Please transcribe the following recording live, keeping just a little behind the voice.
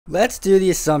Let's do the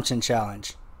assumption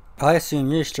challenge. I assume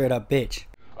you're a straight up bitch.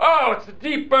 Oh, it's a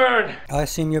deep burn! I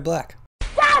assume you're black.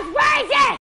 That's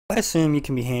racist! I assume you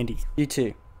can be handy. You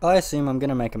too. I assume I'm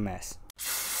gonna make a mess.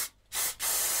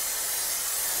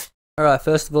 Alright,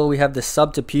 first of all we have the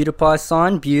sub to PewDiePie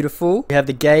sign, beautiful. We have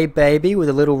the gay baby with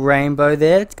a little rainbow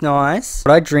there, it's nice.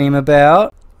 What I dream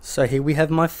about. So here we have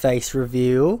my face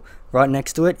reveal. Right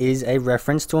next to it is a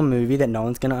reference to a movie that no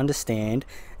one's gonna understand.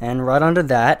 And right under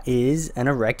that is an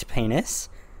erect penis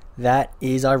that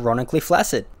is ironically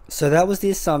flaccid. So that was the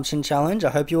assumption challenge. I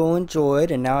hope you all enjoyed,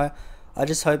 and now I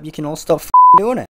just hope you can all stop doing it.